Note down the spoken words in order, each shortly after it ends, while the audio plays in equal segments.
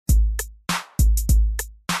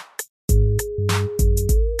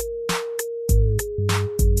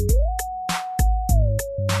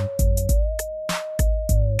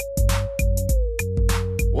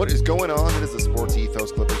going on? It is the Sports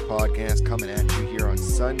Ethos Clippers podcast coming at you here on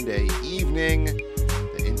Sunday evening.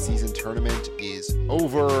 The in-season tournament is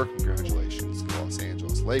over. Congratulations to the Los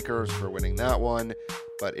Angeles Lakers for winning that one.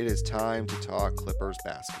 But it is time to talk Clippers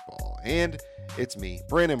basketball. And it's me,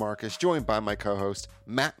 Brandon Marcus, joined by my co-host,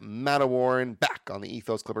 Matt Mattawarren, back on the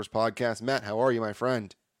Ethos Clippers podcast. Matt, how are you, my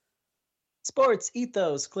friend? Sports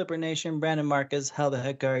Ethos, Clipper Nation, Brandon Marcus, how the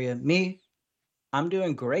heck are you? Me, I'm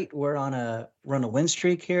doing great. We're on a win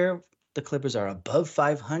streak here. The Clippers are above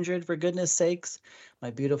 500, for goodness sakes.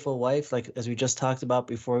 My beautiful wife, like as we just talked about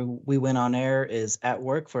before we went on air, is at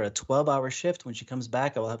work for a 12-hour shift. When she comes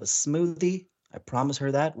back, I will have a smoothie. I promise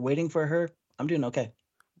her that. Waiting for her. I'm doing okay.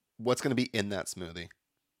 What's going to be in that smoothie?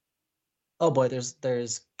 Oh boy,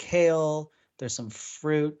 there's kale, there's some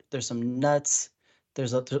fruit, there's some nuts,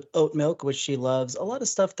 there's oat milk, which she loves. A lot of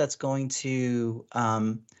stuff that's going to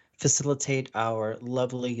facilitate our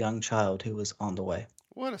lovely young child who is on the way.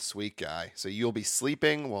 What a sweet guy. So you'll be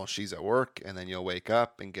sleeping while she's at work, and then you'll wake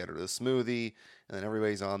up and get her the smoothie, and then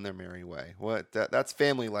everybody's on their merry way. That's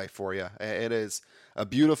family life for you. It is a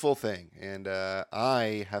beautiful thing, and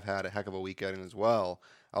I have had a heck of a weekend as well.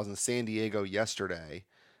 I was in San Diego yesterday,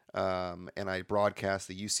 and I broadcast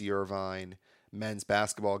the UC Irvine men's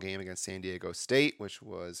basketball game against San Diego State, which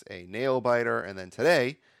was a nail biter. And then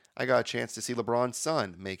today, I got a chance to see LeBron's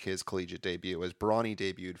son make his collegiate debut as Bronny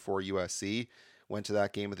debuted for USC. Went to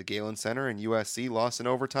that game at the Galen Center, and USC lost in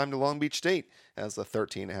overtime to Long Beach State as the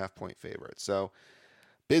 13.5-point favorite. So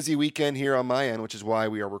busy weekend here on my end, which is why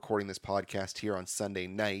we are recording this podcast here on Sunday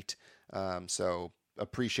night. So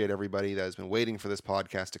appreciate everybody that has been waiting for this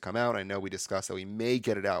podcast to come out. I know we discussed that we may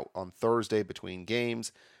get it out on Thursday between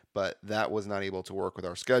games, but that was not able to work with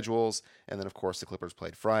our schedules. And then, of course, the Clippers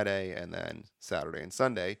played Friday and then Saturday and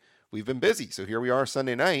Sunday. We've been busy. So here we are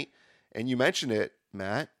Sunday night. And you mentioned it,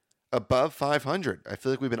 Matt, above 500. I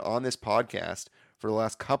feel like we've been on this podcast for the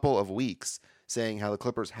last couple of weeks saying how the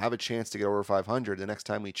Clippers have a chance to get over 500 the next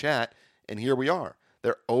time we chat. And here we are.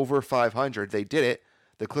 They're over 500. They did it.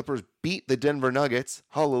 The Clippers beat the Denver Nuggets.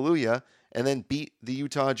 Hallelujah. And then beat the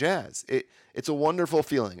Utah Jazz. It's a wonderful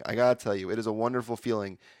feeling. I got to tell you, it is a wonderful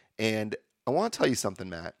feeling. And I want to tell you something,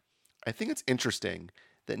 Matt. I think it's interesting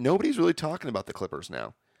that nobody's really talking about the Clippers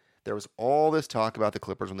now. There was all this talk about the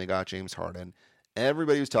Clippers when they got James Harden.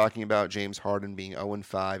 Everybody was talking about James Harden being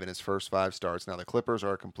 0-5 in his first 5 starts. Now the Clippers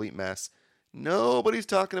are a complete mess. Nobody's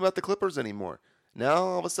talking about the Clippers anymore. Now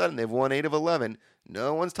all of a sudden they've won 8 of 11.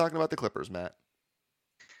 No one's talking about the Clippers, Matt.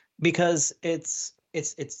 Because it's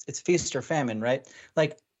feast or famine, right?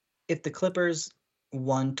 Like if the Clippers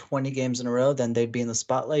won 20 games in a row, then they'd be in the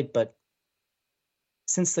spotlight. But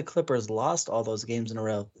since the Clippers lost all those games in a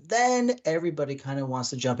row, then everybody kind of wants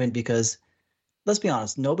to jump in because, let's be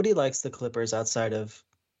honest, nobody likes the Clippers outside of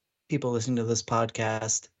people listening to this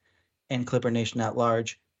podcast and Clipper Nation at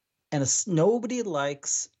large. And nobody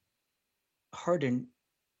likes Harden.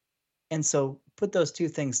 And so put those two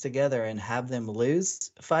things together and have them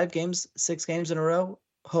lose 5 games, 6 games in a row.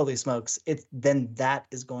 Holy smokes. Then that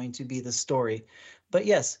is going to be the story. But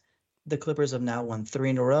yes, the Clippers have now won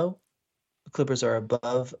 3 in a row. The Clippers are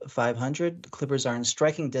above 500. The Clippers are in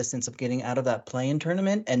striking distance of getting out of that play-in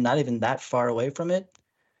tournament and not even that far away from it.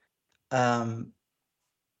 And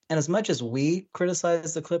as much as we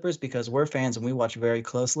criticize the Clippers because we're fans and we watch very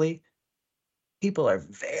closely, people are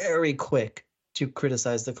very quick to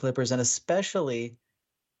criticize the Clippers, and especially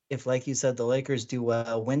if, like you said, the Lakers do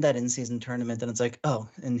well, win that in-season tournament, then it's like, oh,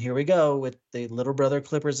 and here we go with the little brother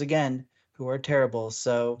Clippers again, who are terrible.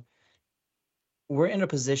 So we're in a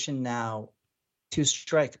position now to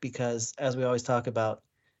strike because, as we always talk about,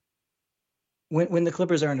 when the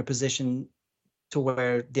Clippers are in a position to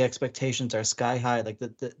where the expectations are sky high, like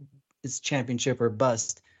it's championship or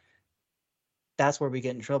bust, that's where we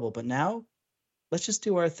get in trouble. But now, let's just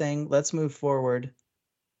do our thing. Let's move forward.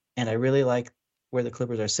 And I really like where the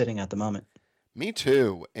Clippers are sitting at the moment. Me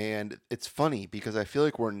too. And it's funny because I feel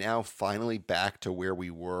like we're now finally back to where we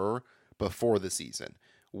were before the season,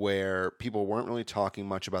 where people weren't really talking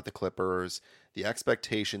much about the Clippers. The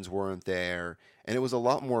expectations weren't there. And it was a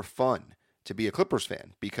lot more fun to be a Clippers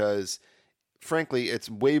fan because, frankly, it's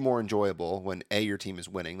way more enjoyable when A, your team is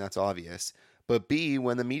winning. That's obvious. But B,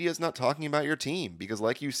 when the media is not talking about your team, because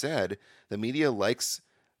like you said, the media likes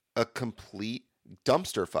a complete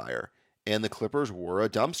dumpster fire, and the Clippers were a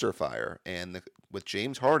dumpster fire. And with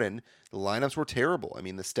James Harden, the lineups were terrible. I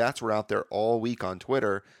mean, the stats were out there all week on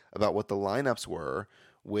Twitter about what the lineups were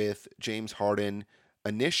with James Harden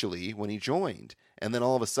initially when he joined. And then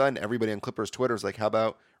all of a sudden, everybody on Clippers Twitter is like, how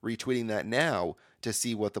about retweeting that now to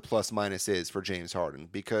see what the plus minus is for James Harden?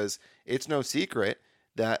 Because it's no secret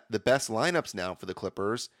that the best lineups now for the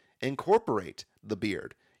Clippers incorporate the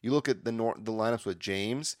beard. You look at the lineups with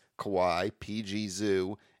James, Kawhi, PG,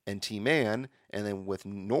 Zoo, and T-Man, and then with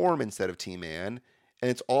Norm instead of T-Man,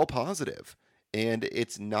 and it's all positive. And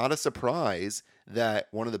it's not a surprise that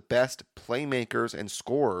one of the best playmakers and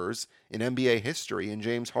scorers in NBA history in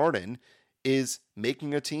James Harden is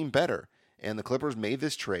making a team better. And the Clippers made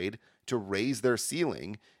this trade to raise their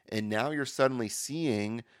ceiling, and now you're suddenly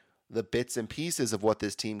seeing the bits and pieces of what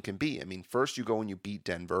this team can be. I mean, first you go and you beat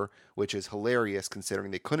Denver, which is hilarious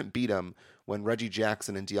considering they couldn't beat them when Reggie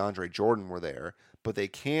Jackson and DeAndre Jordan were there, but they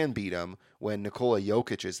can beat them when Nikola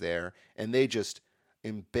Jokic is there, and they just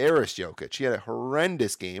embarrassed Jokic. He had a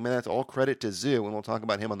horrendous game, and that's all credit to Zoo, and we'll talk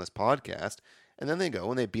about him on this podcast. And then they go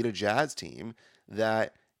and they beat a Jazz team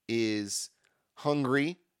that is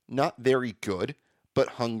hungry, not very good, but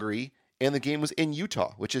hungry. And the game was in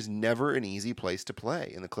Utah, which is never an easy place to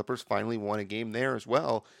play. And the Clippers finally won a game there as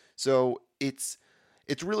well. So it's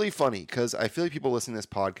really funny because I feel like people listening to this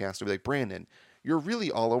podcast will be like, Brandon, you're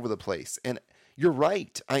really all over the place. And you're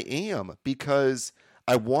right, I am, because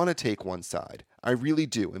I want to take one side. I really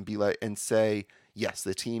do, and be like and say, yes,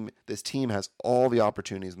 this team has all the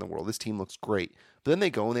opportunities in the world. This team looks great. But then they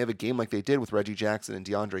go and they have a game like they did with Reggie Jackson and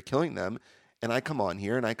DeAndre killing them. And I come on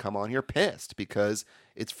here pissed because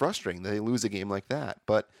it's frustrating that they lose a game like that.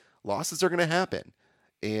 But losses are going to happen.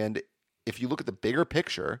 And if you look at the bigger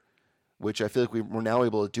picture, which I feel like we're now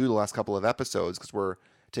able to do the last couple of episodes because we're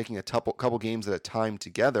taking a couple games at a time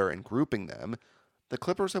together and grouping them, the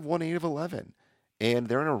Clippers have won 8 of 11. And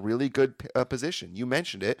they're in a really good position. You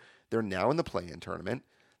mentioned it. They're now in the play-in tournament.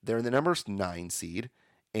 They're in the number 9 seed.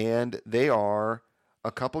 And they are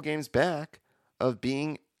a couple games back of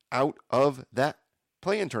being out of that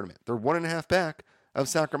play-in tournament. They're 1.5 back of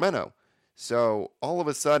Sacramento. So all of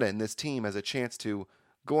a sudden, this team has a chance to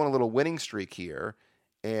go on a little winning streak here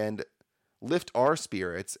and lift our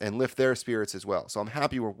spirits and lift their spirits as well. So I'm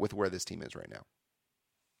happy with where this team is right now.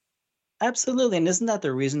 Absolutely. And isn't that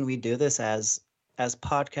the reason we do this as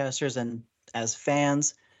podcasters and as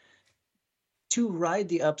fans? To ride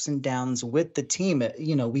the ups and downs with the team.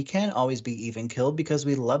 You know, we can't always be even killed because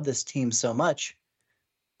we love this team so much.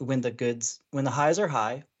 When the highs are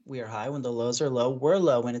high, we are high. When the lows are low, we're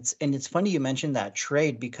low. And it's funny you mentioned that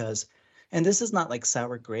trade because, and this is not like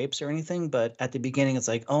sour grapes or anything, but at the beginning it's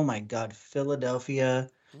like, oh my God, Philadelphia,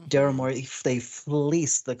 Daryl Morey, they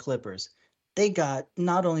fleeced the Clippers.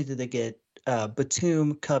 Not only did they get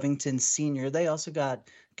Batum, Covington Sr., they also got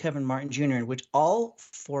Kevin Martin Jr., which all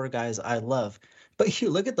 4 guys I love. But you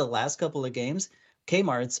look at the last couple of games,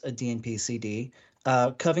 Kmart's a DNP CD.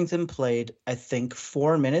 Covington played, I think,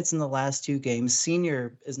 4 minutes in the last 2 games.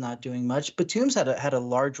 Senior is not doing much. Batum's had a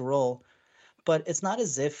large role, but it's not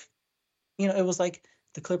as if, it was like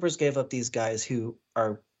the Clippers gave up these guys who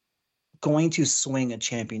are going to swing a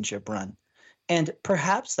championship run. And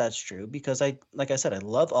perhaps that's true because like I said, I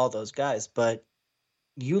love all those guys, but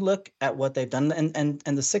you look at what they've done and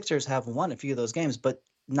the Sixers have won a few of those games, but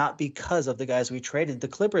not because of the guys we traded. The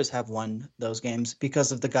Clippers have won those games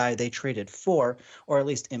because of the guy they traded for, or at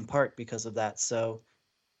least in part because of that. So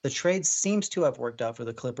the trade seems to have worked out for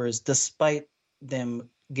the Clippers, despite them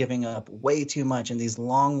giving up way too much in these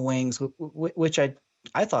long wings, which I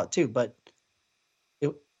thought too, but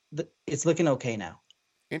it's looking okay now.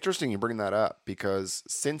 Interesting you bring that up because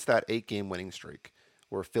since that 8-game winning streak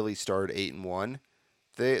where Philly started 8-1,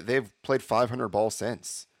 they've played 500 ball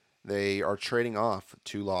since. They are trading off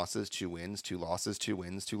 2 losses, 2 wins, 2 losses, 2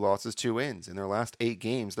 wins, 2 losses, 2 wins. In their last 8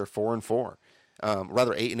 games, they're 4-4,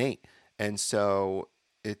 rather 8-8. And so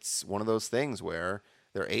it's one of those things where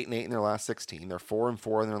they're 8-8 in their last 16, they're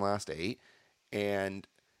 4-4 in their last 8, and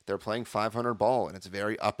they're playing 500 ball, and it's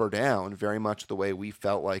very up or down, very much the way we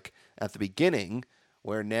felt like at the beginning,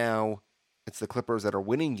 where now it's the Clippers that are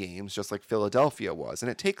winning games just like Philadelphia was.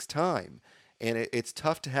 And it takes time, and it's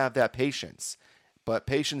tough to have that patience. But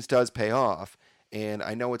patience does pay off, and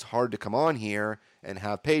I know it's hard to come on here and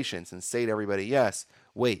have patience and say to everybody, yes,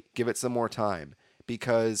 wait, give it some more time,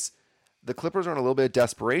 because the Clippers are in a little bit of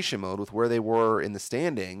desperation mode with where they were in the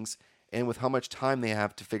standings and with how much time they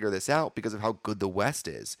have to figure this out because of how good the West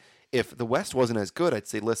is. If the West wasn't as good, I'd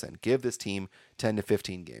say, listen, give this team 10 to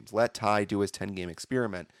 15 games. Let Ty do his 10-game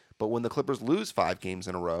experiment. But when the Clippers lose 5 games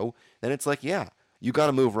in a row, then it's like, yeah, you got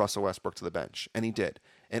to move Russell Westbrook to the bench. And he did.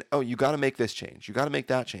 And, you got to make this change. You got to make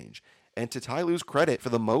that change. And to Ty Lue's credit, for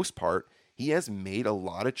the most part, he has made a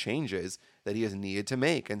lot of changes that he has needed to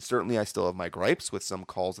make. And certainly I still have my gripes with some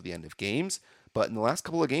calls at the end of games. But in the last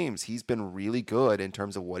couple of games, he's been really good in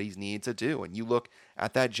terms of what he's needed to do. And you look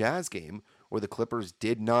at that Jazz game where the Clippers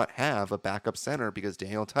did not have a backup center because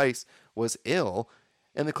Daniel Tice was ill.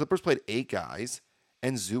 And the Clippers played 8 guys.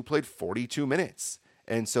 and Zoo played 42 minutes.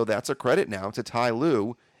 And so that's a credit now to Ty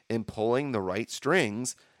Lue in pulling the right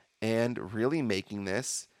strings and really making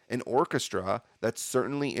this an orchestra that's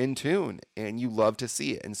certainly in tune, and you love to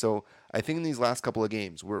see it. And so I think in these last couple of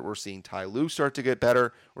games, we're seeing Ty Lue start to get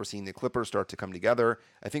better. We're seeing the Clippers start to come together.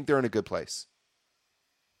 I think they're in a good place.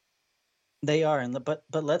 They are, but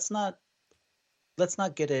let's not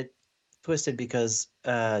get it twisted, because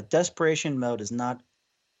desperation mode is not.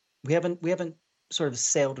 We haven't sort of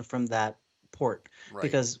sailed from that port, Right.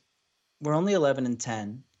 because we're only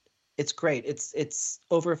 11-10. It's great. It's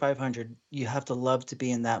over 500. You have to love to be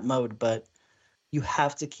in that mode, but you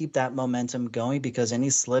have to keep that momentum going, because any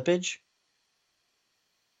slippage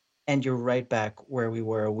and you're right back where we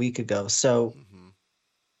were a week ago. So Mm-hmm.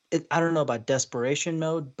 I don't know about desperation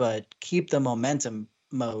mode, but keep the momentum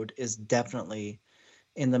mode is definitely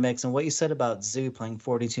in the mix. And what you said about Zoo playing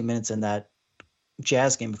 42 minutes in that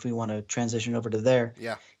Jazz game, if we want to transition over to there,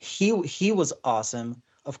 Yeah. he was awesome.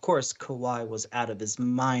 Of course, Kawhi was out of his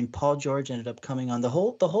mind. Paul George ended up coming on. The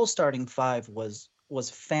whole starting five was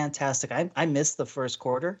fantastic. I missed the first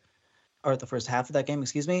quarter, or the first half of that game,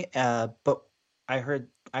 excuse me. But I heard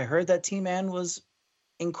that T-Man was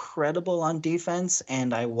incredible on defense,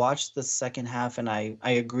 and I watched the second half, and I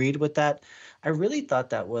agreed with that. I really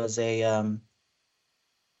thought that was it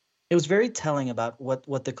was very telling about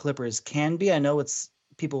what the Clippers can be. I know it's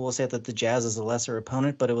people will say that the Jazz is a lesser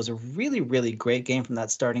opponent, but it was a really, really great game from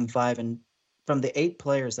that starting five, and from the 8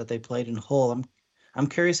 players that they played in whole. I'm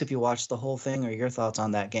curious if you watched the whole thing or your thoughts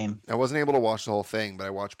on that game. I wasn't able to watch the whole thing, but I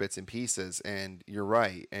watched bits and pieces, and you're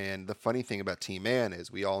right. And the funny thing about T Man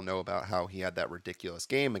is we all know about how he had that ridiculous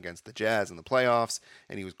game against the Jazz in the playoffs,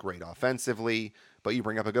 and he was great offensively. But you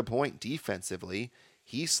bring up a good point. Defensively,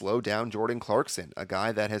 he slowed down Jordan Clarkson, a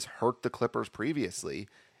guy that has hurt the Clippers previously,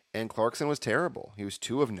 and Clarkson was terrible. He was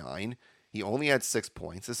 2 of 9. He only had 6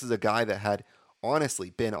 points. This is a guy that had honestly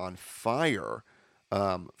been on fire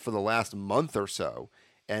for the last month or so.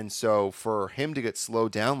 And so for him to get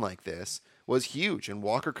slowed down like this was huge. And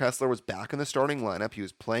Walker Kessler was back in the starting lineup. He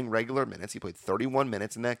was playing regular minutes. He played 31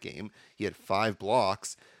 minutes in that game. He had 5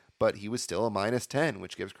 blocks, but he was still a -10,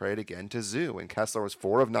 which gives credit again to Zoo. And Kessler was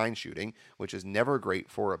 4 of 9 shooting, which is never great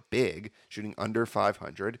for a big, shooting under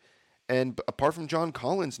 500. And apart from John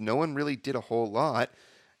Collins, no one really did a whole lot.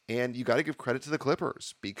 And you got to give credit to the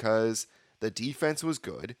Clippers because the defense was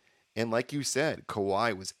good. And like you said,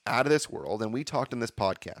 Kawhi was out of this world. And we talked in this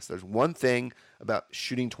podcast. There's one thing about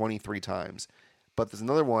shooting 23 times, but there's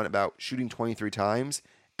another one about shooting 23 times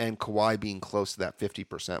and Kawhi being close to that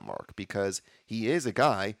 50% mark because he is a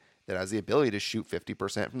guy that has the ability to shoot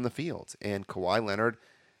 50% from the field. And Kawhi Leonard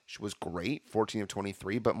was great, 14 of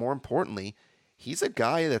 23. But more importantly, he's a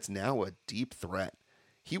guy that's now a deep threat.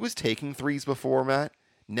 He was taking threes before, Matt.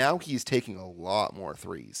 Now he's taking a lot more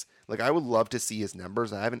threes. Like I would love to see his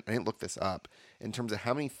numbers. I didn't look this up in terms of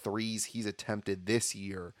how many threes he's attempted this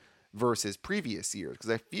year versus previous years because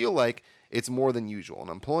I feel like it's more than usual. And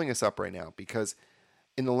I'm pulling this up right now because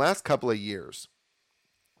in the last couple of years,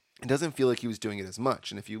 it doesn't feel like he was doing it as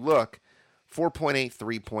much. And if you look, 4.8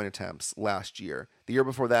 3-point attempts last year. The year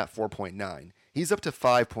before that, 4.9. He's up to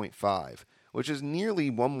 5.5, which is nearly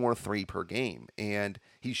one more three per game. And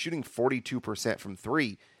he's shooting 42% from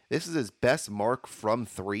three. This is his best mark from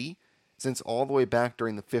three since all the way back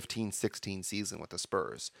during the 15-16 season with the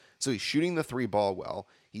Spurs. So he's shooting the three ball well.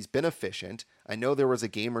 He's been efficient. I know there was a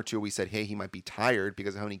game or two we said, hey, he might be tired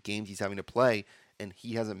because of how many games he's having to play, and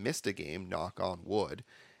he hasn't missed a game, knock on wood.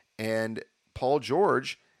 And Paul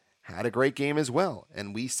George had a great game as well.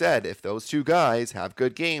 And we said if those two guys have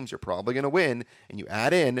good games, you're probably going to win. And you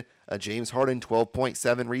add in a James Harden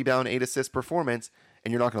 12.7 rebound, 8 assist performance,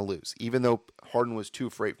 and you're not going to lose. Even though Harden was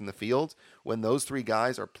 2 for 8 from the field, when those three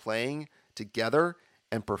guys are playing together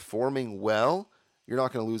and performing well, you're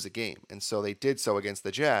not going to lose a game. And so they did so against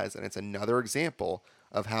the Jazz, and it's another example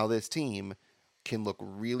of how this team can look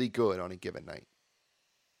really good on a given night.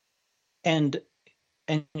 And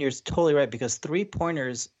you're totally right, because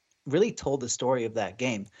 3-pointers really told the story of that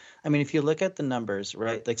game. I mean, if you look at the numbers,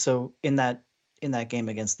 right? Like so in that game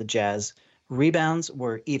against the Jazz, rebounds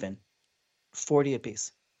were even, 40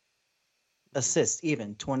 apiece. Assists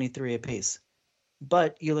even, 23 apiece.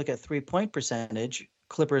 But you look at 3-point percentage,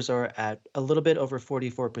 Clippers are at a little bit over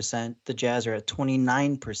 44%. The Jazz are at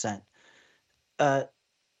 29%.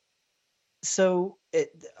 So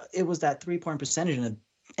it was that 3-point percentage,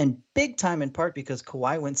 and big time in part because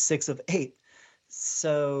Kawhi went 6 of 8.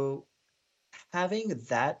 So having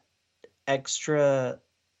that extra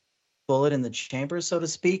bullet in the chamber, so to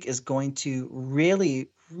speak, is going to really,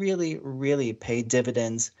 really, really pay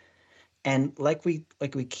dividends. And like we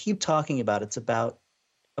keep talking about, it's about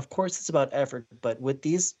of course it's about effort, but with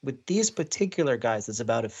these particular guys, it's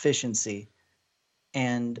about efficiency.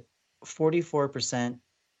 And 44%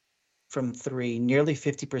 from three, nearly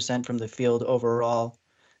 50% from the field overall,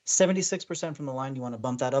 76% from the line. You want to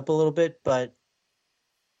bump that up a little bit, but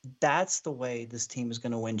that's the way this team is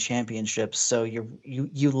going to win championships. So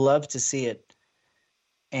you love to see it.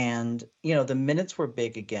 And the minutes were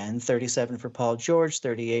big again. 37 for Paul George,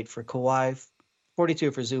 38 for Kawhi,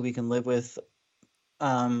 42 for Zoo. We can live with.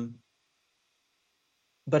 Um,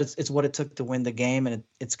 but it's what it took to win the game, and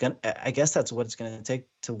it's gonna. I guess that's what it's gonna take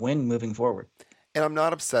to win moving forward. And I'm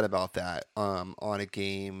not upset about that on a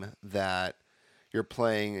game that you're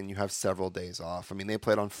playing and you have several days off. I mean, they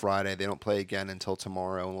played on Friday. They don't play again until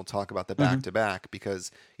tomorrow. And we'll talk about the back Mm-hmm. to back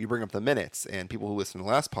because you bring up the minutes. And people who listen to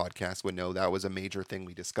the last podcast would know that was a major thing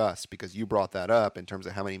we discussed because you brought that up in terms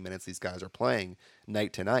of how many minutes these guys are playing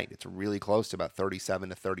night to night. It's really close to about 37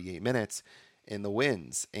 to 38 minutes in the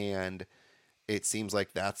wins. And it seems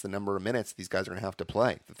like that's the number of minutes these guys are going to have to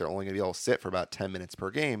play, that they're only going to be able to sit for about 10 minutes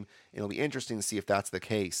per game. And it'll be interesting to see if that's the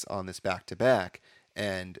case on this back to back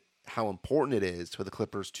and how important it is for the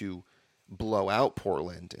Clippers to blow out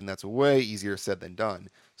Portland. And that's way easier said than done.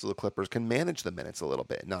 So the Clippers can manage the minutes a little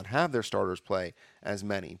bit, not have their starters play as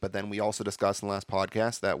many. But then we also discussed in the last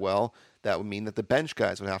podcast that, well, that would mean that the bench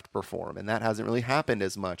guys would have to perform. And that hasn't really happened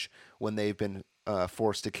as much when they've been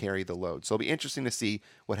forced to carry the load. So it'll be interesting to see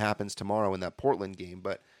what happens tomorrow in that Portland game.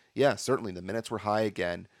 But yeah, certainly the minutes were high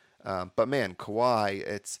again. But man, Kawhi,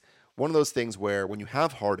 it's one of those things where when you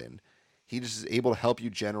have Harden, he just is able to help you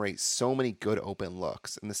generate so many good open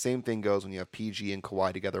looks. And the same thing goes when you have PG and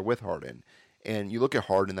Kawhi together with Harden. And you look at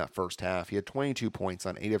Harden in that first half, he had 22 points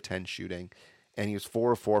on 8 of 10 shooting, and he was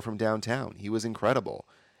 4 of 4 from downtown. He was incredible.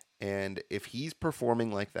 And if he's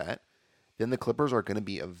performing like that, then the Clippers are going to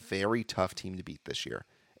be a very tough team to beat this year.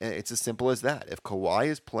 And it's as simple as that. If Kawhi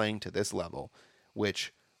is playing to this level,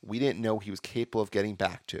 which we didn't know he was capable of getting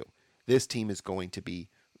back to, this team is going to be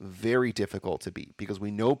very difficult to beat because we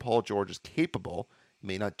know Paul George is capable, he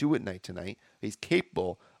may not do it night to night, but he's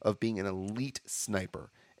capable of being an elite sniper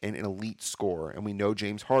and an elite scorer. And we know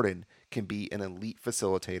James Harden can be an elite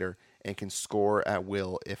facilitator and can score at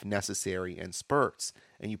will if necessary in spurts.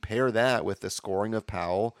 And you pair that with the scoring of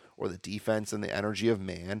Powell or the defense and the energy of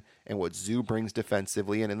Man and what Zoo brings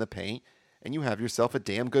defensively and in the paint, and you have yourself a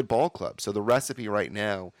damn good ball club. So the recipe right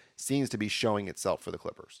now seems to be showing itself for the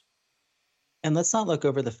Clippers. And let's not look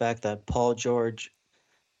over the fact that Paul George,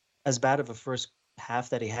 as bad of a first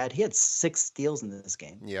half that he had 6 steals in this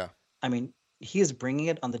game. Yeah. I mean, he is bringing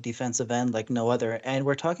it on the defensive end like no other. And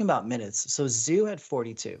we're talking about minutes. So Zoo had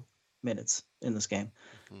 42 minutes in this game.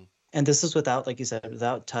 Mm-hmm. And this is without, like you said,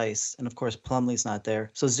 without Tice. And of course, Plumlee's not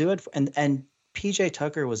there. So Zoo had, and PJ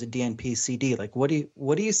Tucker was a DNP CD. Like, what do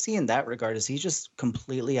you see in that regard? Is he just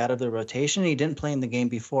completely out of the rotation? He didn't play in the game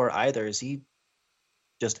before either. Is he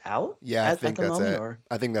just out? Yeah, I think at the that's moment, it. or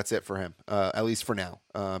I think that's it for him, at least for now.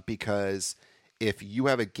 Because if you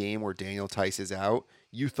have a game where Daniel Tice is out,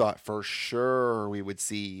 you thought for sure we would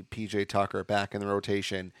see PJ Tucker back in the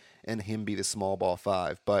rotation and him be the small ball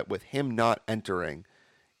 5. But with him not entering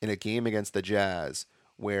in a game against the Jazz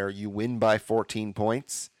where you win by 14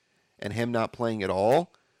 points and him not playing at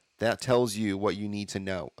all, that tells you what you need to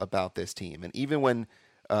know about this team. And even when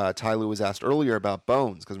Ty Lue was asked earlier about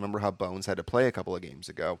Bones, because remember how Bones had to play a couple of games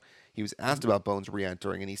ago. He was asked about Bones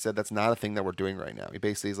re-entering, and he said that's not a thing that we're doing right now. He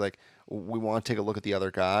basically is like, we want to take a look at the other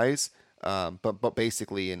guys, but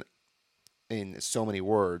basically in so many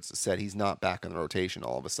words said he's not back in the rotation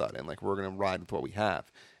all of a sudden. Like, we're going to ride with what we have.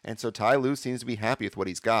 And so Ty Lue seems to be happy with what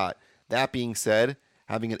he's got. That being said,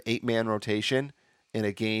 having an 8-man rotation in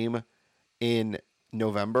a game in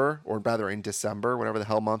November, or rather in December, whatever the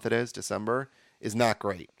hell month it is, December, is not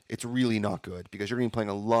great. It's really not good because you're going to be playing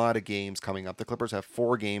a lot of games coming up. The Clippers have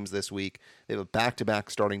 4 games this week. They have a back-to-back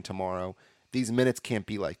starting tomorrow. These minutes can't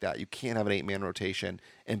be like that. You can't have an 8-man rotation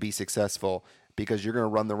and be successful because you're going to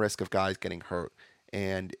run the risk of guys getting hurt.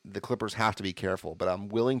 And the Clippers have to be careful. But I'm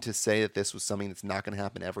willing to say that this was something that's not going to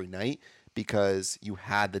happen every night because you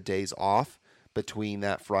had the days off between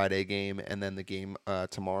that Friday game and then the game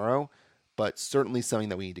tomorrow. But certainly something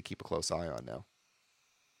that we need to keep a close eye on now.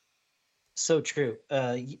 so true.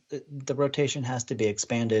 The rotation has to be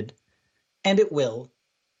expanded, and it will.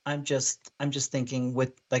 I'm just thinking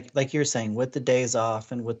with like you're saying with the days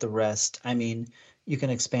off and with the rest. I mean, you can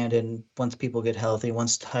expand it once people get healthy.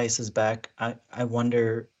 Once Tice is back, I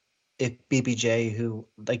wonder if BBJ, who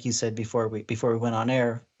like you said before we went on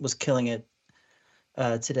air, was killing it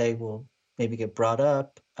today, will maybe get brought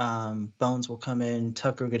up. Bones will come in.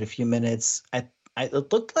 Tucker will get a few minutes. It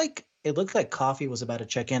looked like Coffee was about to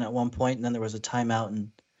check in at one point, and then there was a timeout, and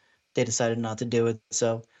they decided not to do it.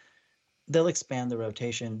 So they'll expand the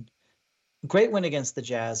rotation. Great win against the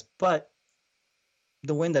Jazz, but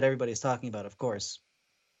the win that everybody's talking about, of course,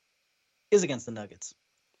 is against the Nuggets.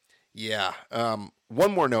 Yeah.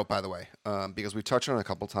 One more note, by the way, because we touched on it a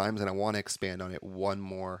couple times, and I want to expand on it one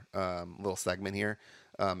more little segment here,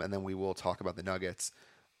 and then we will talk about the Nuggets.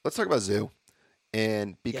 Let's talk about Zoo,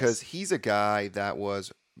 and because Yes. he's a guy that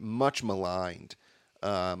was much maligned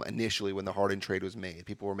initially when the Harden trade was made.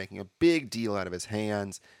 People were making a big deal out of his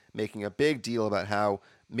hands, making a big deal about how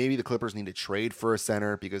maybe the Clippers need to trade for a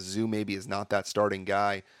center because Zoo maybe is not that starting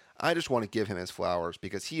guy. I just want to give him his flowers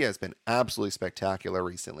because he has been absolutely spectacular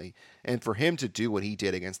recently. And for him to do what he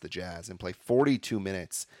did against the Jazz and play 42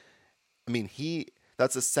 minutes, I mean,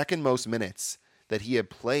 that's the second most minutes that he had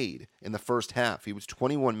played in the first half. He was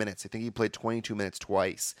 21 minutes. I think he played 22 minutes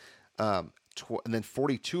twice. And then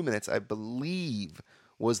 42 minutes, I believe,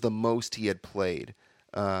 was the most he had played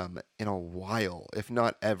in a while, if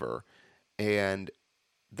not ever. And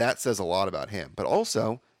that says a lot about him. But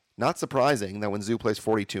also, not surprising that when Zoo plays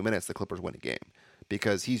 42 minutes, the Clippers win a game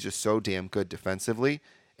because he's just so damn good defensively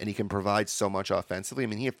and he can provide so much offensively. I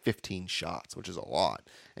mean, he had 15 shots, which is a lot,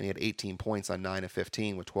 and he had 18 points on 9 of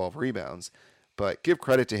 15 with 12 rebounds. But give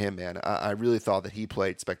credit to him, man. I really thought that he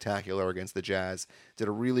played spectacular against the Jazz, did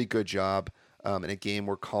a really good job in a game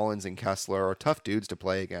where Collins and Kessler are tough dudes to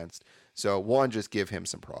play against. So, one, just give him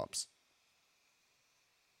some props.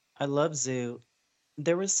 I love Zoo.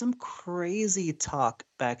 There was some crazy talk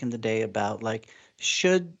back in the day about like,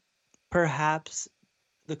 should perhaps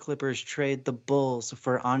the Clippers trade the Bulls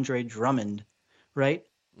for Andre Drummond, right?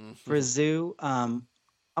 For Mm-hmm. Zoo, I'm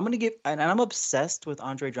gonna give, and I'm obsessed with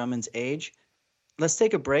Andre Drummond's age. Let's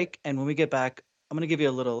take a break, and when we get back, I'm gonna give you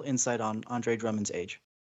a little insight on Andre Drummond's age.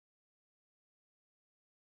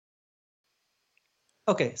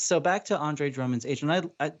 Okay, so back to Andre Drummond's age,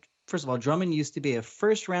 and I first of all, Drummond used to be a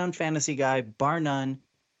first round fantasy guy, bar none.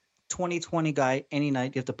 2020 guy any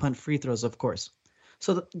night. You have to punt free throws, of course.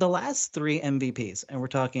 So the last three MVPs, and we're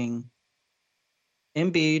talking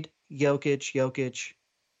Embiid, Jokic,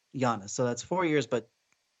 Giannis. So that's 4 years, but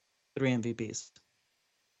three MVPs.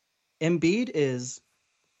 Embiid is,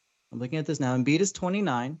 I'm looking at this now. Embiid is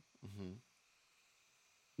 29. Mm-hmm.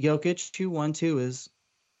 Jokic, who won two, is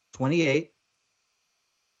 28.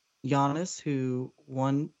 Giannis, who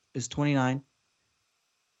won, is 29.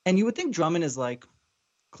 And you would think Drummond is like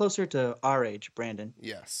closer to our age, Brandon.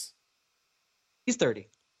 Yes. He's 30.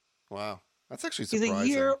 Wow. That's actually He's a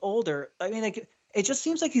surprising. year older. I mean, like, it just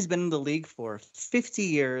seems like he's been in the league for 50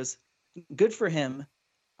 years. Good for him.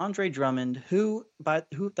 Andre Drummond,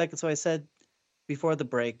 like, so I said before the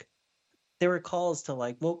break, there were calls to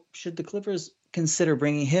like, well, should the Clippers consider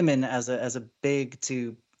bringing him in as a big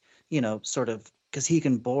to, sort of, because he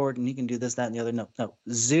can board and he can do this, that, and the other. No, no.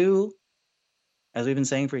 Zoo, as we've been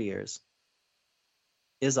saying for years,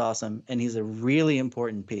 is awesome, and he's a really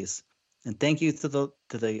important piece. And thank you to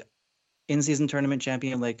the in-season tournament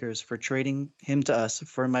champion Lakers for trading him to us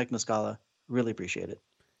for Mike Muscala. Really appreciate it.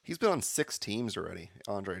 He's been on 6 teams already,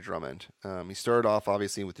 Andre Drummond. He started off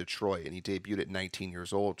obviously with Detroit, and he debuted at 19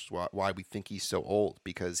 years old, which is why we think he's so old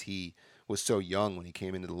because he was so young when he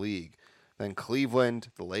came into the league. Then Cleveland,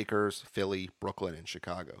 the Lakers, Philly, Brooklyn, and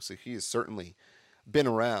Chicago. So he has certainly been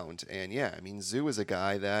around. And yeah, I mean, Zoo is a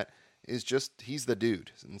guy that is just, he's the dude.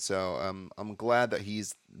 And so I'm glad that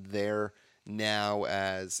he's there now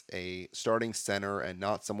as a starting center and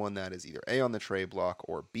not someone that is either A, on the trade block,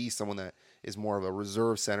 or B, someone that is more of a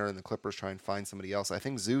reserve center and the Clippers try and find somebody else. I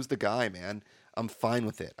think Zoo's the guy, man. I'm fine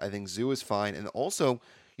with it. I think Zoo is fine. And also,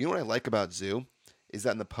 you know what I like about Zoo is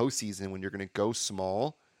that in the postseason, when you're going to go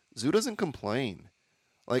small, Zoo doesn't complain.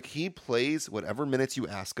 Like, he plays whatever minutes you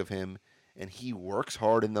ask of him, and he works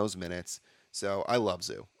hard in those minutes. So I love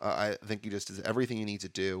Zoo. I think he just does everything he needs to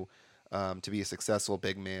do to be a successful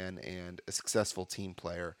big man and a successful team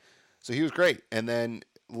player. So he was great. And then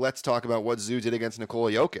let's talk about what Zoo did against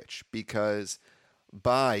Nikola Jokic, because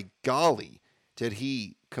by golly, did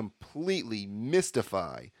he completely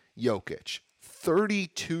mystify Jokic.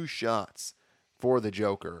 32 shots for the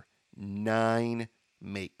Joker, 9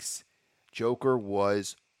 makes. Joker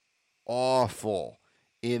was awful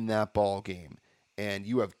in that ball game. And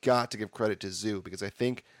you have got to give credit to Zoo because I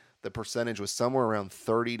think the percentage was somewhere around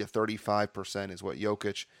 30 to 35% is what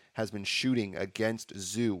Jokic has been shooting against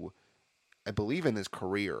Zoo, I believe, in his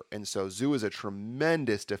career. And so Zoo is a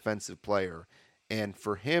tremendous defensive player. And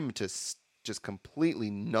for him to just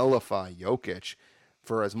completely nullify Jokic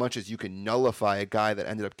for as much as you can nullify a guy that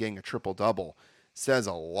ended up getting a triple double says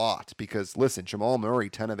a lot because listen, Jamal Murray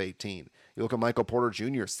 10 of 18. You look at Michael Porter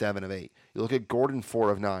Jr. 7 of 8. You look at Gordon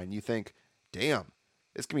 4 of 9. You think, damn,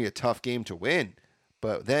 It's going to be a tough game to win.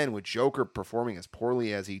 But then with Joker performing as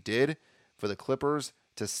poorly as he did for the Clippers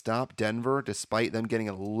to stop Denver despite them getting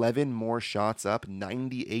 11 more shots up,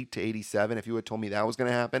 98 to 87. If you had told me that was going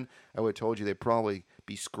to happen, I would have told you they'd probably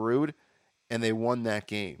be screwed, and they won that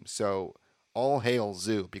game. So all hail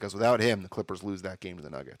Zoo, because without him, the Clippers lose that game to the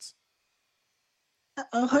Nuggets.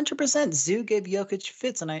 100%. Zoo gave Jokic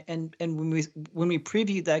fits, and when we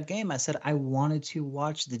previewed that game, I said I wanted to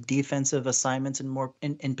watch the defensive assignments and more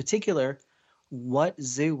in particular what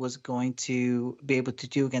Zoo was going to be able to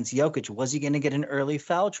do against Jokic. Was he going to get in early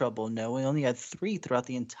foul trouble? No, he only had 3 throughout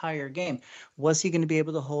the entire game. Was he going to be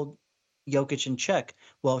able to hold Jokic in check?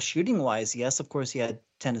 Well, shooting wise, yes, of course he had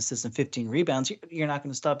 10 assists and 15 rebounds. You're not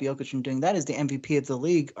going to stop Jokic from doing that. He's the MVP of the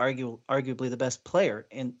league, arguably the best player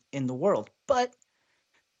in the world. But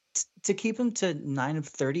to keep him to 9 of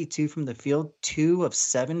 32 from the field, 2 of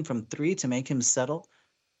 7 from 3 to make him settle,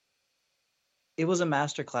 it was a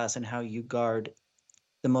masterclass in how you guard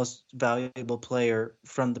the most valuable player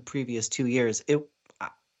from the previous 2 years.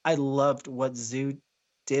 I loved what Zoo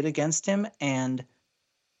did against him, and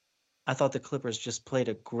I thought the Clippers just played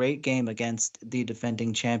a great game against the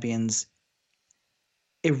defending champions.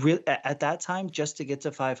 It really, at that time, just to get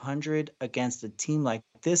to 500 against a team like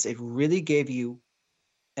this, it really gave you,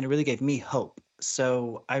 and it really gave me hope.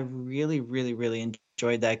 So I really, really, really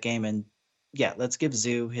enjoyed that game. And yeah, let's give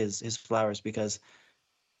Zoo his flowers, because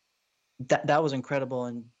that was incredible.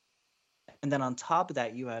 And then on top of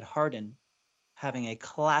that, you had Harden having a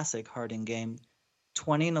classic Harden game,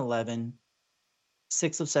 20 and 11,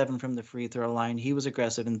 6 of 7 from the free throw line. He was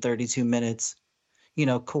aggressive in 32 minutes. You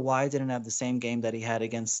know, Kawhi didn't have the same game that he had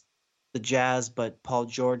against the Jazz, but Paul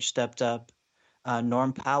George stepped up.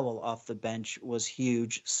 Norm Powell off the bench was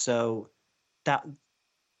huge. So that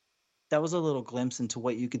was a little glimpse into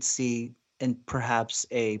what you could see in perhaps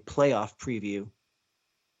a playoff preview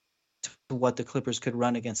to what the Clippers could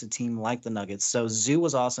run against a team like the Nuggets. So Zoo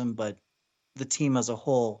was awesome, but the team as a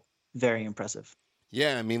whole, very impressive.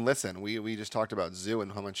 Yeah, I mean, listen, we just talked about Zoo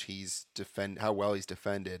and how much how well he's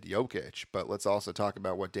defended Jokic, but let's also talk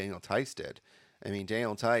about what Daniel Theis did. I mean,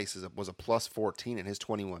 Daniel Theis was a plus 14 in his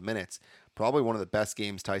 21 minutes. Probably one of the best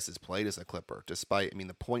games Theis has played as a Clipper, despite, I mean,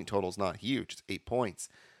 the point total's not huge. It's 8 points.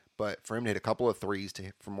 But for him to hit a couple of threes,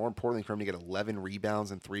 more importantly, for him to get 11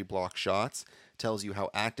 rebounds and 3 block shots, tells you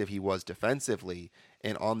how active he was defensively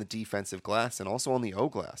and on the defensive glass and also on the O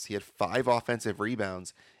glass. He had 5 offensive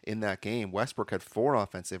rebounds in that game. Westbrook had 4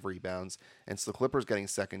 offensive rebounds. And so the Clippers getting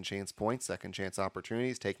second chance points, second chance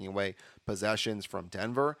opportunities, taking away possessions from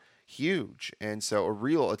Denver. Huge. And so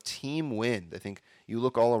a team win. I think you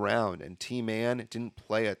look all around, and T-Man didn't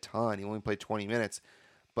play a ton. He only played 20 minutes.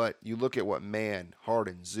 But you look at what Mann,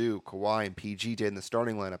 Harden, Zoo, Kawhi, and PG did in the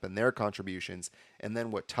starting lineup and their contributions, and then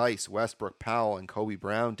what Theis, Westbrook, Powell, and Kobe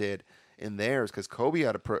Brown did in theirs, because Kobe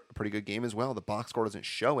had a pretty good game as well. The box score doesn't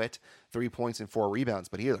show it, 3 points and 4 rebounds,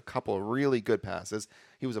 but he had a couple of really good passes.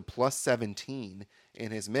 He was a plus 17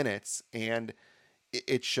 in his minutes, and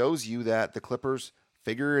it shows you that the Clippers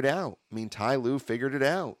figure it out. I mean, Ty Lue figured it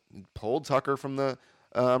out. He pulled Tucker from the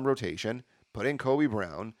rotation, put in Kobe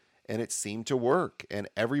Brown, and it seemed to work. And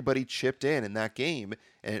everybody chipped in that game.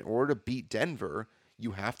 And in order to beat Denver,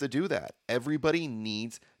 you have to do that. Everybody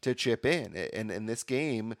needs to chip in. And in this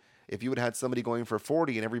game, if you had had somebody going for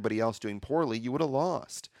 40 and everybody else doing poorly, you would have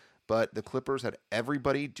lost. But the Clippers had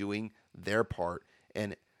everybody doing their part.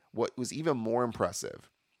 And what was even more impressive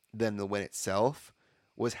than the win itself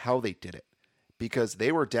was how they did it. Because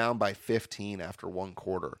they were down by 15 after one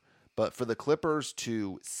quarter. But for the Clippers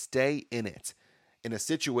to stay in it, in a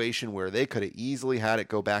situation where they could have easily had it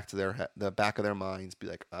go back to the back of their minds, be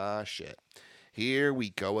like, shit, here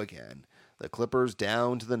we go again. The Clippers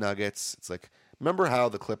down to the Nuggets. It's like, remember how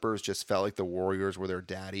the Clippers just felt like the Warriors were their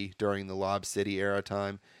daddy during the Lob City era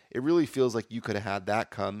time? It really feels like you could have had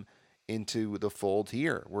that come into the fold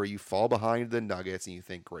here, where you fall behind the Nuggets and you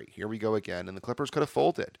think, great, here we go again. And the Clippers could have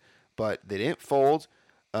folded, but they didn't fold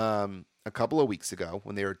a couple of weeks ago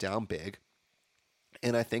when they were down big.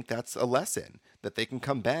 And I think that's a lesson that they can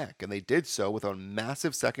come back. And they did so with a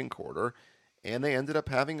massive second quarter. And they ended up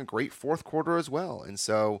having a great fourth quarter as well. And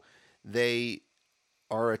so they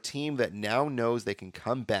are a team that now knows they can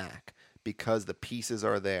come back because the pieces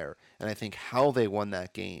are there. And I think how they won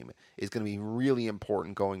that game is going to be really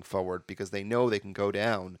important going forward, because they know they can go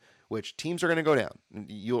down, which teams are going to go down.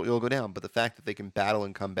 You'll go down. But the fact that they can battle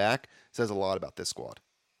and come back says a lot about this squad.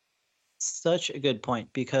 Such a good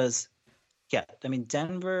point, because yeah, I mean,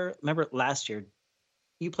 Denver, remember last year,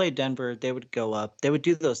 you played Denver, they would go up. They would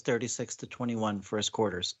do those 36 to 21 first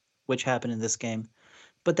quarters, which happened in this game.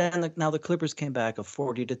 But then now the Clippers came back a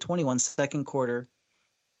 40 to 21 second quarter.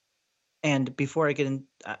 And before I get in,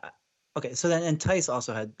 okay, so then, and Tice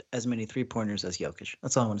also had as many 3-pointers as Jokic.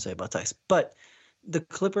 That's all I want to say about Tice. But the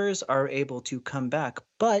Clippers are able to come back.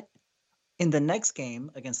 But in the next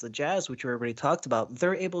game against the Jazz, which we already talked about,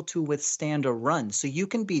 they're able to withstand a run. So you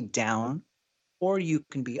can be down or you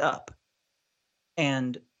can be up.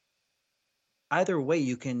 And either way,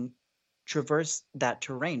 you can traverse that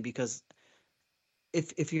terrain, because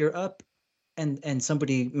if you're up and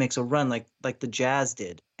somebody makes a run like the Jazz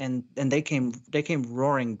did, and they came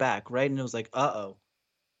roaring back, right? And it was like, uh-oh,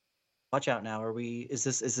 watch out now. Is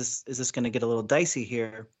this going to get a little dicey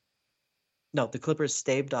here? No, the Clippers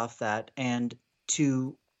staved off that, and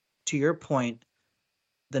to to your point,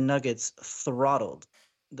 the Nuggets throttled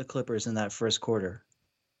the Clippers in that first quarter.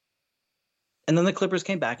 And then the Clippers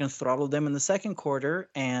came back and throttled them in the second quarter,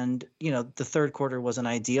 and the third quarter wasn't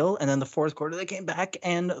ideal, and then the fourth quarter they came back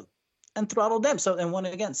and throttled them, so and won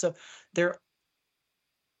it again. So they're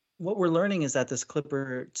what we're learning is that this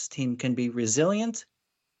Clippers team can be resilient,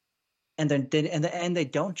 and they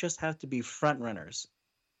don't just have to be front runners,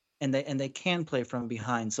 and they can play from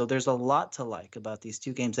behind. So there's a lot to like about these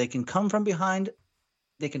two games. They can come from behind,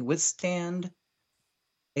 they can withstand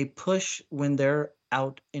a push when they're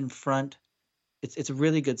out in front. It's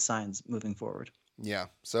really good signs moving forward. Yeah,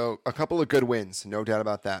 so a couple of good wins, no doubt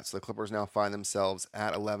about that. So the Clippers now find themselves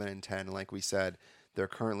at 11-10. Like we said, they're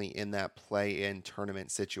currently in that play-in tournament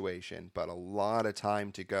situation, but a lot of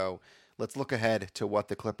time to go. Let's look ahead to what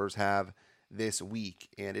the Clippers have this week,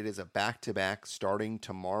 and it is a back-to-back starting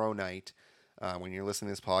tomorrow night. When you're listening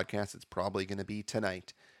to this podcast, it's probably going to be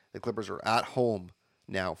tonight. The Clippers are at home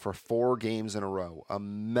now for 4 games in a row, a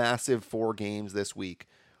massive 4 games this week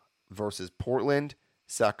versus Portland,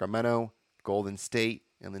 Sacramento, Golden State,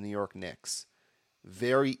 and the New York Knicks.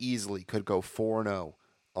 Very easily could go 4-0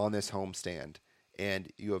 on this homestand.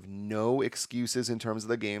 And you have no excuses in terms of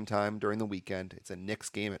the game time during the weekend. It's a Knicks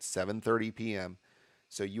game at 7:30 p.m.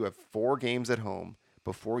 So you have 4 games at home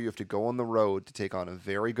before you have to go on the road to take on a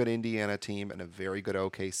very good Indiana team and a very good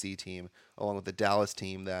OKC team, along with the Dallas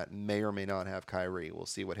team that may or may not have Kyrie. We'll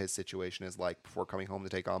see what his situation is like before coming home to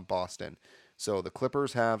take on Boston. So the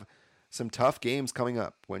Clippers have some tough games coming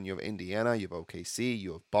up. When you have Indiana, you have OKC,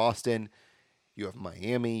 you have Boston, you have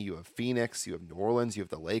Miami, you have Phoenix, you have New Orleans, you have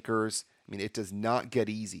the Lakers. I mean, it does not get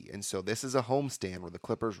easy. And so this is a homestand where the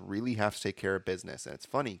Clippers really have to take care of business. And it's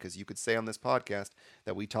funny because you could say on this podcast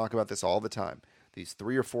that we talk about this all the time. These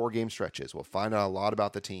 3 or 4 game stretches, we'll find out a lot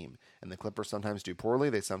about the team. And the Clippers sometimes do poorly,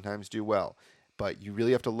 they sometimes do well. But you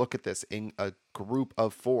really have to look at this in a group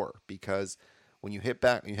of 4, because when you hit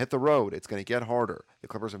the road, it's going to get harder. The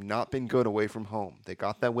Clippers have not been good away from home. They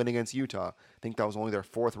got that win against Utah. I think that was only their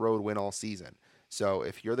 4th road win all season. So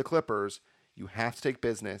if you're the Clippers, you have to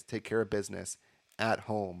take care of business at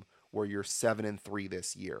home, where you're 7-3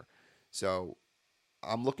 this year. So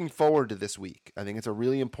I'm looking forward to this week. I think it's a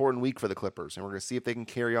really important week for the Clippers, and we're going to see if they can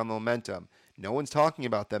carry on the momentum. No one's talking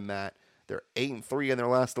about them, Matt. They're 8-3 in their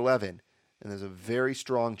last 11, and there's a very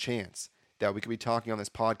strong chance that we could be talking on this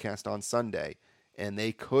podcast on Sunday, and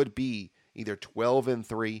they could be either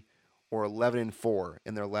 12-3 or 11-4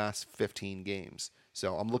 in their last 15 games.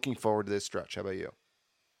 So I'm looking forward to this stretch. How about you?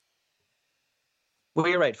 Well,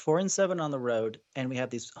 you're right. 4-7 on the road, and we have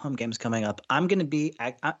these home games coming up. I'm gonna be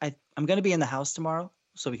I'm gonna be in the house tomorrow,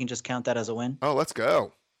 so we can just count that as a win. Oh, let's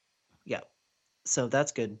go. Yeah, so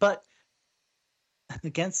that's good. But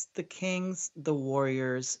against the Kings, the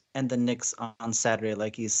Warriors, and the Knicks on Saturday,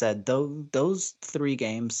 like you said, those 3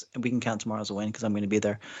 games, and we can count tomorrow as a win because I'm going to be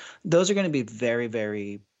there. Those are going to be very,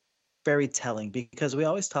 very, very telling, because we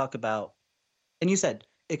always talk about, and you said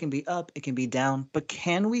it can be up, it can be down, but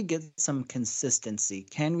can we get some consistency?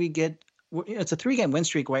 Can we get? It's a 3-game win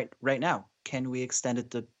streak right now. Can we extend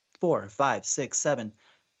it to 4, 5, 6, 7?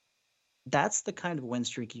 That's the kind of win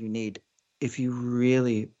streak you need if you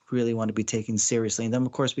really, really want to be taken seriously. And then,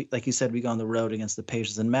 of course, like you said, we go on the road against the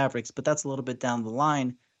Pacers and Mavericks, but that's a little bit down the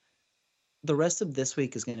line. The rest of this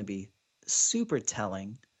week is going to be super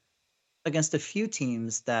telling against a few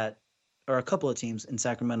teams or a couple of teams in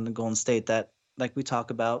Sacramento and Golden State that, like we talk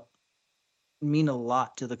about, mean a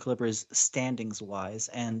lot to the Clippers standings wise.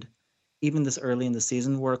 And even this early in the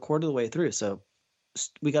season, we're a quarter of the way through. So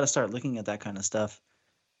we got to start looking at that kind of stuff.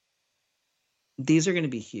 These are going to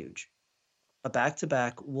be huge. A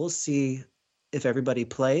back-to-back, we'll see if everybody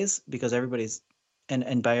plays, because everybody's,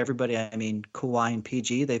 and by everybody, I mean Kawhi and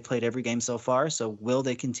PG, they've played every game so far. So will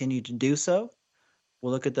they continue to do so?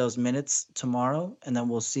 We'll look at those minutes tomorrow, and then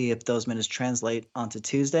we'll see if those minutes translate onto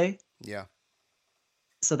Tuesday. Yeah.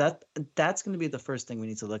 So that's going to be the first thing we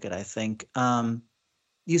need to look at, I think.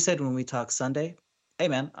 You said when we talk Sunday, hey,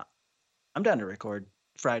 man, I'm down to record.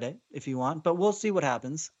 Friday if you want, but we'll see what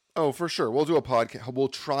happens. Oh, for sure. We'll do a podcast. We'll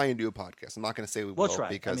try and do a podcast. I'm not going to say we We'll will try.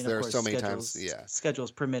 because Of there are course, so many times. Yeah.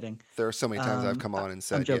 schedules permitting. There are so many times I've come on and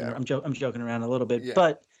said, I'm joking. yeah. I'm joking around a little bit, Yeah.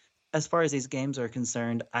 but as far as these games are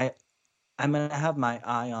concerned, I'm gonna have my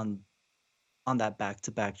eye on that back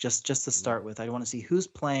to back just to start with. I want to see who's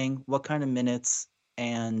playing, what kind of minutes,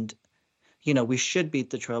 and we should beat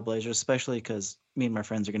the Trailblazers, especially because me and my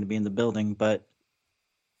friends are going to be in the building. But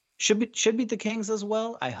should beat the Kings as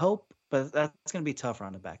well. I hope, but that's going to be tougher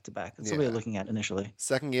on a back to back. That's what we're looking at initially.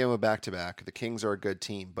 Second game of back to back. The Kings are a good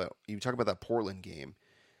team, but you talk about that Portland game.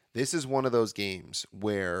 This is one of those games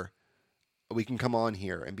where we can come on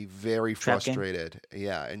here and be very frustrated,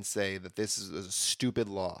 and say that this is a stupid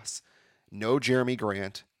loss. No Jeremy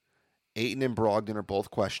Grant. Ayton and Brogdon are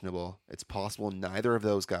both questionable. It's possible neither of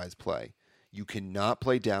those guys play. You cannot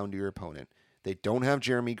play down to your opponent. They don't have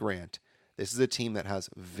Jeremy Grant. This is a team that has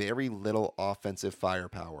very little offensive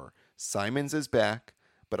firepower. Simons is back,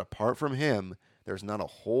 but apart from him, there's not a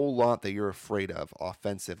whole lot that you're afraid of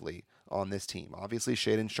offensively on this team. Obviously,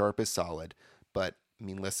 Shaedon Sharpe is solid, but,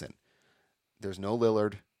 listen, there's no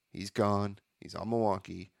Lillard. He's gone. He's on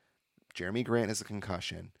Milwaukee. Jeremy Grant has a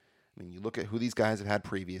concussion. You look at who these guys have had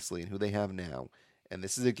previously and who they have now, and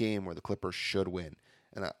this is a game where the Clippers should win.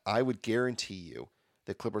 And I would guarantee you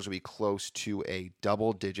the Clippers will be close to a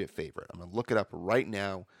double-digit favorite. I'm going to look it up right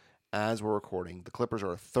now as we're recording. The Clippers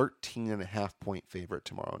are a 13.5-point favorite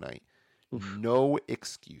tomorrow night. Oof. No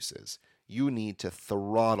excuses. You need to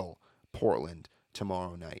throttle Portland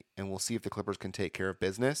tomorrow night, and we'll see if the Clippers can take care of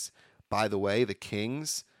business. By the way, the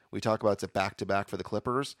Kings, we talk about it's a back-to-back for the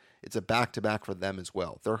Clippers. It's a back-to-back for them as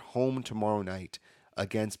well. They're home tomorrow night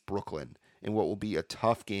against Brooklyn in what will be a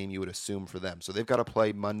tough game, you would assume, for them. So they've got to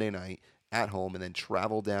play Monday night at home and then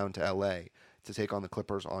travel down to LA to take on the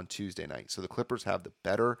Clippers on Tuesday night. So the Clippers have the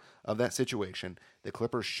better of that situation. The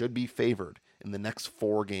Clippers should be favored in the next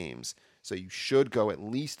 4 games. So you should go at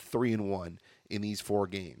least 3-1 in these 4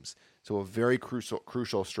 games. So a very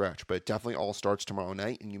crucial stretch, but it definitely all starts tomorrow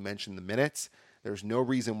night. And you mentioned the minutes. There's no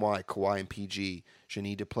reason why Kawhi and PG should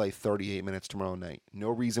need to play 38 minutes tomorrow night. No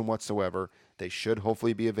reason whatsoever. They should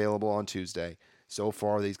hopefully be available on Tuesday. So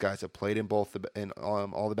far, these guys have played in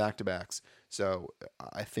all the back-to-backs. So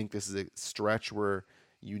I think this is a stretch where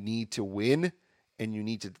you need to win and you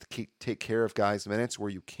need to take care of guys' minutes where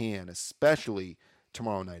you can, especially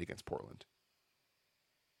tomorrow night against Portland.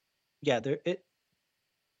 Yeah,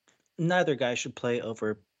 neither guy should play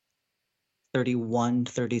over 31,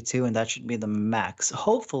 32, and that should be the max.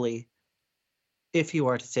 Hopefully, if you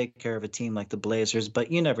are to take care of a team like the Blazers,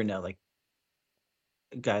 but you never know. Like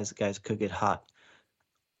guys could get hot,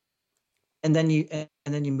 and then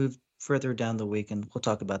you move further down the week, and we'll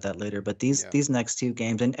talk about that later. But these next 2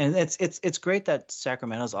 games, and it's great that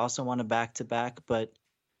Sacramento's also won a back-to-back, but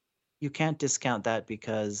you can't discount that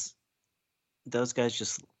because those guys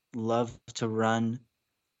just love to run.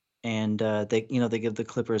 And they give the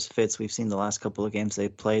Clippers fits. We've seen the last couple of games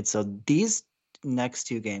they've played. So these next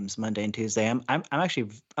 2 games, Monday and Tuesday,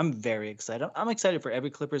 I'm very excited. I'm excited for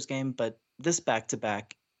every Clippers game, but this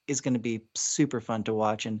back-to-back is going to be super fun to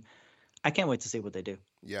watch, and I can't wait to see what they do.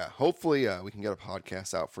 Yeah, hopefully we can get a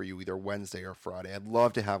podcast out for you either Wednesday or Friday. I'd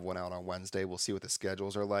love to have one out on Wednesday. We'll see what the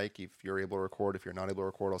schedules are like. If you're able to record, if you're not able to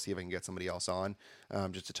record, I'll see if I can get somebody else on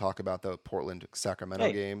just to talk about the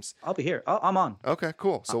Portland-Sacramento games. I'll be here. I'm on. Okay,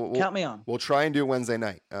 cool. So count me on. We'll try and do Wednesday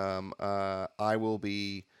night. I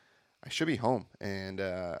should be home, and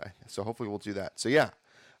so hopefully we'll do that. So yeah,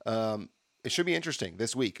 it should be interesting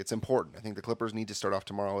this week. It's important. I think the Clippers need to start off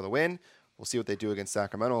tomorrow with a win. We'll see what they do against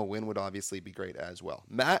Sacramento. A win would obviously be great as well.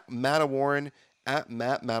 Matt Mattawarren at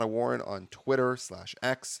Matt Mattawarren on Twitter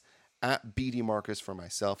 /X at BD Marcus for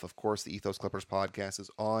myself. Of course, the Ethos Clippers podcast is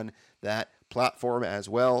on that platform as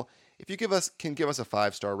well. If you can give us a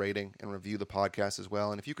 5-star rating and review the podcast as well,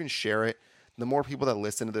 and if you can share it, the more people that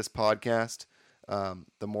listen to this podcast,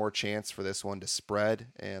 the more chance for this one to spread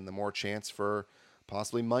and the more chance for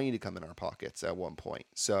possibly money to come in our pockets at one point.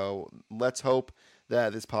 So let's hope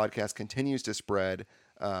that this podcast continues to spread.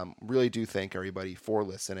 Really do thank everybody for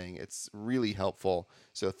listening. It's really helpful.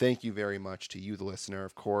 So thank you very much to you, the listener.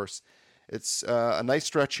 Of course, it's a nice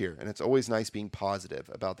stretch here, and it's always nice being positive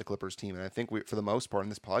about the Clippers team. And I think for the most part in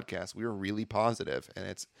this podcast, we are really positive, and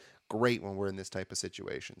it's great when we're in this type of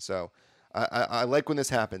situation. So I like when this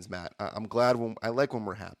happens, Matt. I'm glad I like when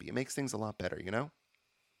we're happy. It makes things a lot better, you know?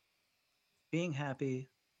 Being happy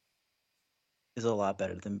is a lot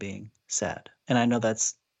better than being sad. And I know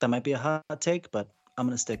that might be a hot take, but I'm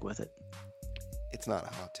going to stick with it. It's not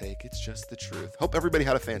a hot take. It's just the truth. Hope everybody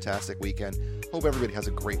had a fantastic weekend. Hope everybody has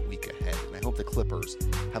a great week ahead. And I hope the Clippers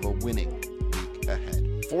have a winning week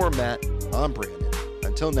ahead. For Matt, I'm Brandon.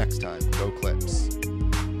 Until next time, go Clips.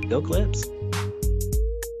 Go Clips.